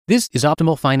This is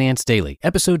Optimal Finance Daily,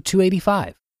 episode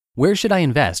 285. Where should I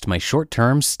invest my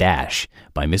short-term stash?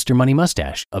 By Mr. Money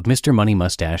Mustache of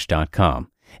MrMoneyMustache.com.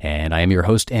 And I am your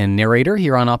host and narrator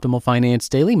here on Optimal Finance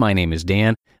Daily. My name is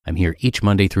Dan. I'm here each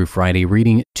Monday through Friday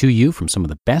reading to you from some of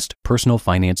the best personal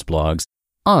finance blogs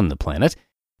on the planet.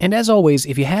 And as always,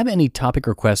 if you have any topic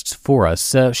requests for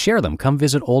us, share them. Come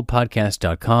visit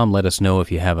oldpodcast.com. Let us know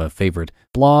if you have a favorite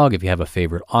blog, if you have a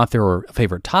favorite author, or a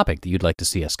favorite topic that you'd like to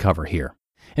see us cover here.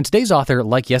 And today's author,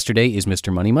 like yesterday, is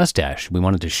Mr. Money Mustache. We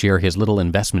wanted to share his little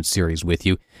investment series with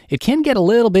you. It can get a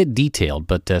little bit detailed,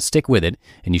 but stick with it,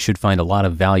 and you should find a lot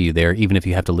of value there, even if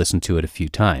you have to listen to it a few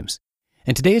times.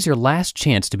 And today is your last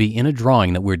chance to be in a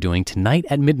drawing that we're doing tonight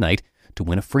at midnight to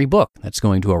win a free book. That's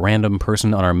going to a random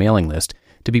person on our mailing list.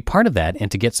 To be part of that and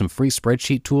to get some free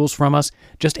spreadsheet tools from us,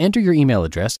 just enter your email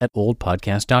address at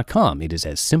oldpodcast.com. It is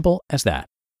as simple as that.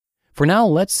 For now,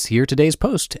 let's hear today's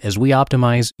post as we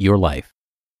optimize your life.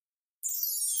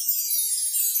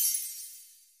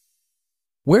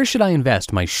 Where should I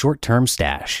invest my short-term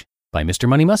stash? By Mr.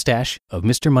 Money Mustache of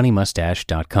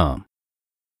MrMoneyMustache.com.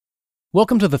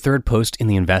 Welcome to the third post in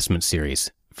the investment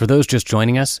series. For those just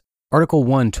joining us, Article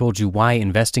 1 told you why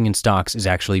investing in stocks is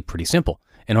actually pretty simple,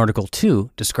 and Article 2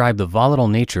 described the volatile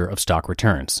nature of stock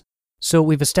returns. So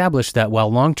we've established that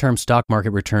while long-term stock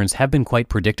market returns have been quite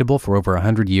predictable for over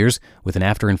 100 years with an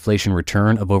after-inflation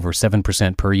return of over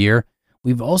 7% per year,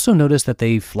 we've also noticed that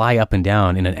they fly up and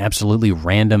down in an absolutely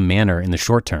random manner in the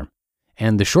short term.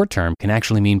 And the short term can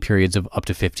actually mean periods of up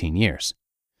to 15 years.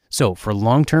 So for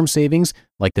long-term savings,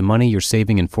 like the money you're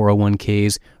saving in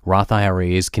 401ks, Roth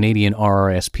IRAs, Canadian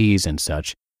RRSPs, and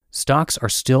such, stocks are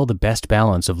still the best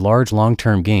balance of large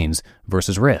long-term gains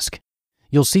versus risk.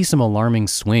 You'll see some alarming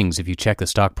swings if you check the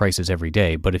stock prices every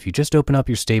day, but if you just open up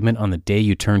your statement on the day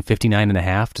you turn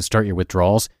 59.5 to start your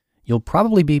withdrawals, you'll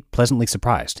probably be pleasantly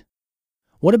surprised.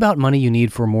 What about money you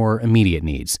need for more immediate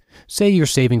needs? Say you're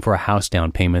saving for a house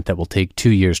down payment that will take 2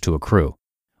 years to accrue.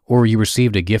 Or you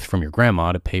received a gift from your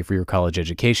grandma to pay for your college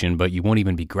education, but you won't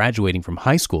even be graduating from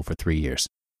high school for 3 years.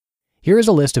 Here is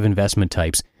a list of investment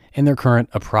types and their current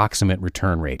approximate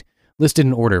return rate, listed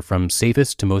in order from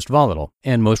safest to most volatile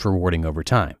and most rewarding over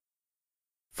time.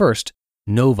 First,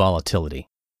 no volatility.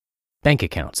 Bank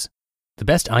accounts. The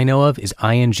best I know of is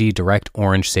ING Direct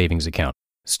Orange Savings Account,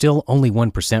 still only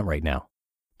 1% right now.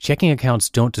 Checking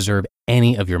accounts don't deserve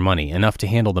any of your money, enough to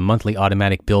handle the monthly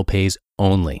automatic bill pays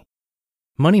only.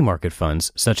 Money market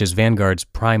funds, such as Vanguard's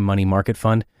Prime Money Market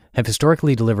Fund, have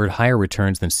historically delivered higher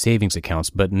returns than savings accounts,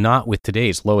 but not with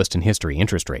today's lowest in history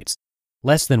interest rates.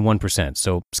 Less than 1%,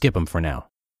 so skip them for now.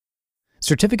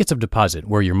 Certificates of deposit,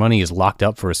 where your money is locked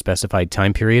up for a specified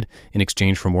time period in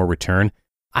exchange for more return.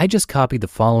 I just copied the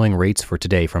following rates for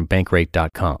today from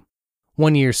Bankrate.com.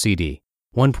 1-year CD,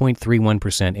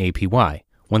 1.31% APY.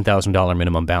 $1,000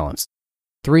 minimum balance.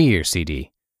 3-year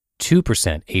CD, 2%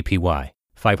 APY,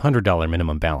 $500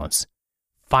 minimum balance.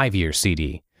 5-year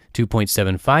CD,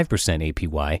 2.75%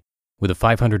 APY with a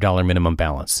 $500 minimum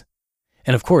balance.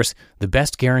 And of course, the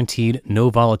best guaranteed, no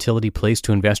volatility place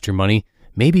to invest your money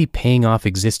may be paying off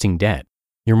existing debt.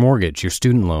 Your mortgage, your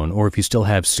student loan, or if you still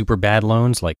have super bad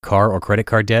loans like car or credit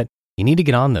card debt, you need to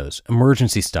get on those,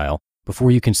 emergency style, before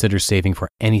you consider saving for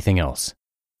anything else.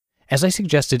 As I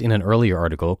suggested in an earlier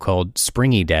article called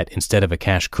Springy Debt Instead of a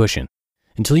Cash Cushion,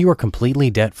 until you are completely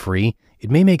debt-free,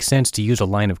 it may make sense to use a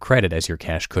line of credit as your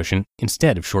cash cushion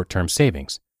instead of short-term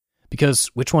savings. Because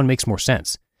which one makes more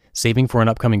sense? Saving for an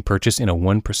upcoming purchase in a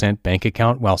 1% bank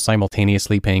account while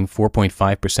simultaneously paying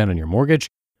 4.5% on your mortgage,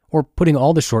 or putting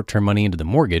all the short-term money into the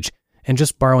mortgage and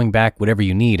just borrowing back whatever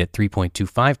you need at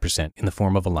 3.25% in the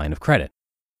form of a line of credit?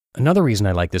 Another reason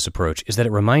I like this approach is that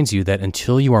it reminds you that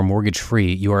until you are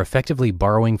mortgage-free, you are effectively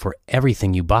borrowing for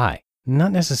everything you buy.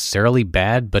 Not necessarily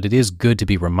bad, but it is good to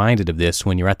be reminded of this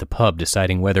when you're at the pub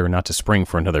deciding whether or not to spring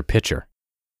for another pitcher.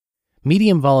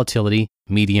 Medium volatility,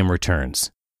 medium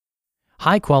returns.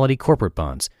 High-quality corporate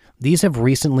bonds. These have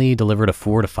recently delivered a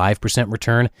 4 to 5%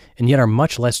 return and yet are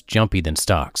much less jumpy than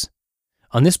stocks.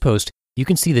 On this post, you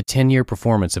can see the 10-year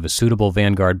performance of a suitable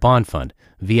Vanguard bond fund,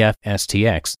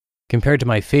 VFSTX, compared to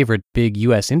my favorite big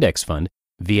U.S. index fund,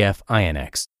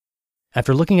 VFINX.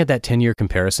 After looking at that 10-year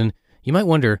comparison, you might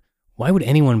wonder, why would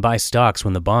anyone buy stocks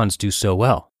when the bonds do so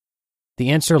well? The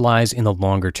answer lies in the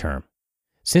longer term.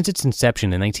 Since its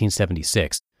inception in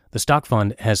 1976, the stock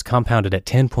fund has compounded at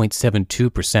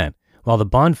 10.72%, while the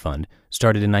bond fund,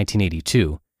 started in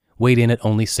 1982, weighed in at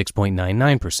only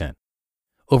 6.99%.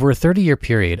 Over a 30-year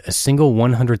period, a single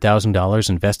 $100,000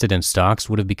 invested in stocks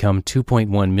would have become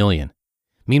 $2.1 million.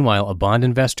 Meanwhile, a bond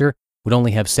investor would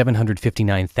only have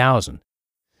 $759,000.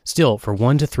 Still, for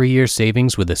 1 to 3 years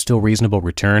savings with a still reasonable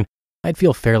return, I'd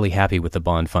feel fairly happy with the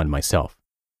bond fund myself.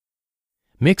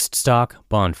 Mixed stock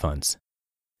bond funds.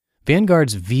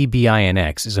 Vanguard's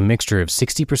VBINX is a mixture of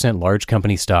 60% large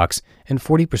company stocks and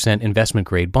 40%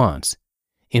 investment-grade bonds.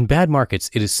 In bad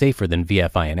markets, it is safer than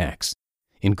VFINX.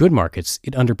 In good markets,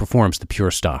 it underperforms the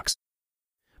pure stocks.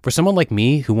 For someone like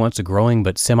me who wants a growing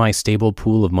but semi-stable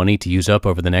pool of money to use up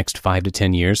over the next 5 to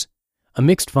 10 years, a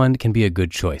mixed fund can be a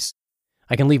good choice.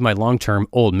 I can leave my long-term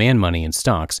old man money in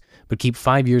stocks, but keep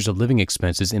 5 years of living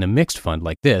expenses in a mixed fund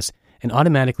like this and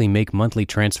automatically make monthly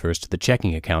transfers to the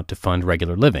checking account to fund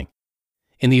regular living.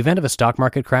 In the event of a stock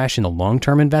market crash in the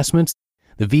long-term investments,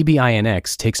 the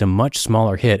VBINX takes a much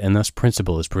smaller hit and thus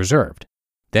principal is preserved.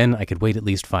 Then I could wait at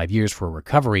least 5 years for a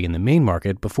recovery in the main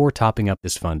market before topping up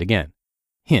this fund again.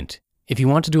 Hint: if you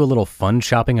want to do a little fund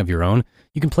shopping of your own,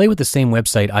 you can play with the same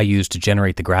website I used to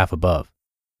generate the graph above.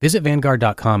 Visit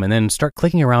Vanguard.com and then start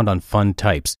clicking around on fund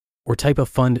types, or type a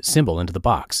fund symbol into the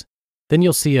box. Then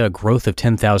you'll see a growth of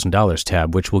 $10,000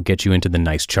 tab, which will get you into the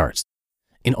nice charts.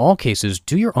 In all cases,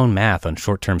 do your own math on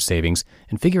short-term savings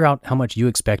and figure out how much you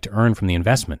expect to earn from the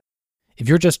investment. If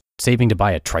you're just saving to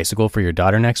buy a tricycle for your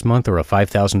daughter next month or a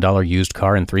 $5,000 used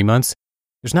car in 3 months,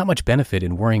 there's not much benefit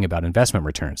in worrying about investment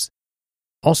returns.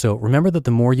 Also, remember that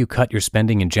the more you cut your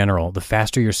spending in general, the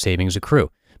faster your savings accrue,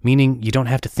 meaning you don't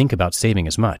have to think about saving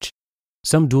as much.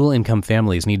 Some dual-income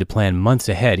families need to plan months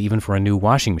ahead even for a new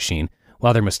washing machine,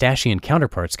 while their Mustachian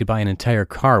counterparts could buy an entire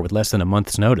car with less than a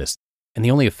month's notice, and the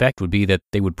only effect would be that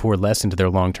they would pour less into their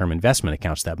long-term investment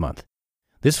accounts that month.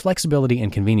 This flexibility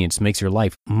and convenience makes your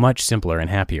life much simpler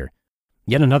and happier.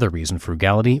 Yet another reason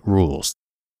frugality rules.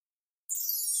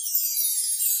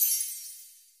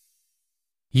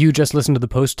 You just listened to the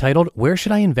post titled, "Where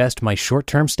Should I Invest My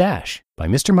Short-Term Stash?" by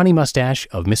Mr. Money Mustache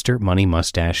of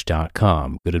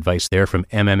MrMoneyMustache.com. Good advice there from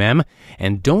MMM.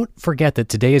 And don't forget that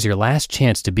today is your last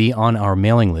chance to be on our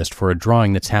mailing list for a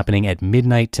drawing that's happening at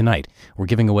midnight tonight. We're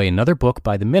giving away another book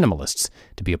by the Minimalists.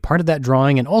 To be a part of that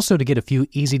drawing and also to get a few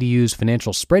easy-to-use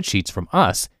financial spreadsheets from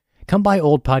us, come by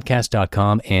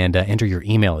oldpodcast.com and enter your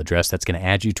email address. That's going to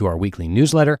add you to our weekly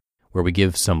newsletter, where we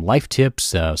give some life tips,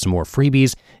 some more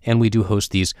freebies, and we do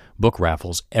host these book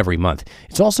raffles every month.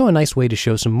 It's also a nice way to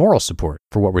show some moral support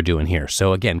for what we're doing here.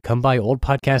 So again, come by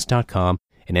oldpodcast.com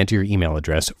and enter your email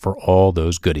address for all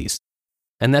those goodies.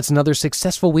 And that's another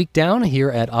successful week down here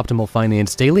at Optimal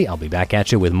Finance Daily. I'll be back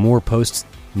at you with more posts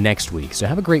next week. So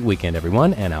have a great weekend,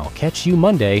 everyone, and I'll catch you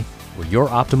Monday where your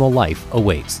optimal life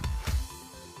awaits.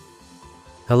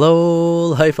 Hello,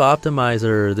 Life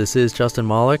Optimizer. This is Justin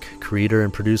Malik, creator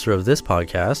and producer of this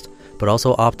podcast, but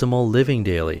also Optimal Living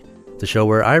Daily, the show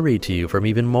where I read to you from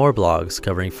even more blogs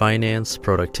covering finance,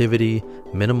 productivity,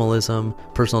 minimalism,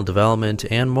 personal development,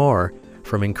 and more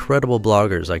from incredible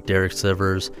bloggers like Derek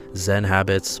Sivers, Zen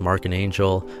Habits, Mark and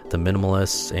Angel, The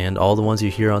Minimalists, and all the ones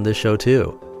you hear on this show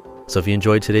too. So if you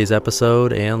enjoyed today's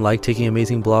episode and like taking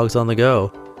amazing blogs on the go,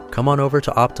 come on over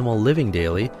to Optimal Living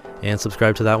Daily and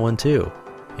subscribe to that one too.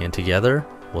 And together,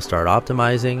 we'll start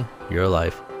optimizing your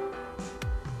life.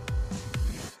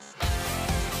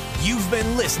 You've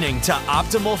been listening to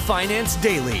Optimal Finance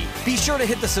Daily. Be sure to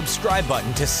hit the subscribe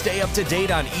button to stay up to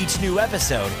date on each new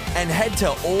episode and head to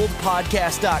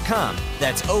oldpodcast.com.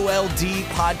 That's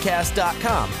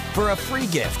OLDpodcast.com for a free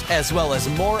gift as well as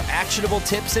more actionable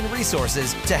tips and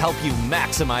resources to help you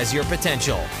maximize your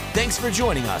potential. Thanks for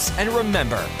joining us, and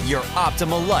remember, your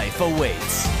optimal life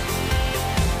awaits.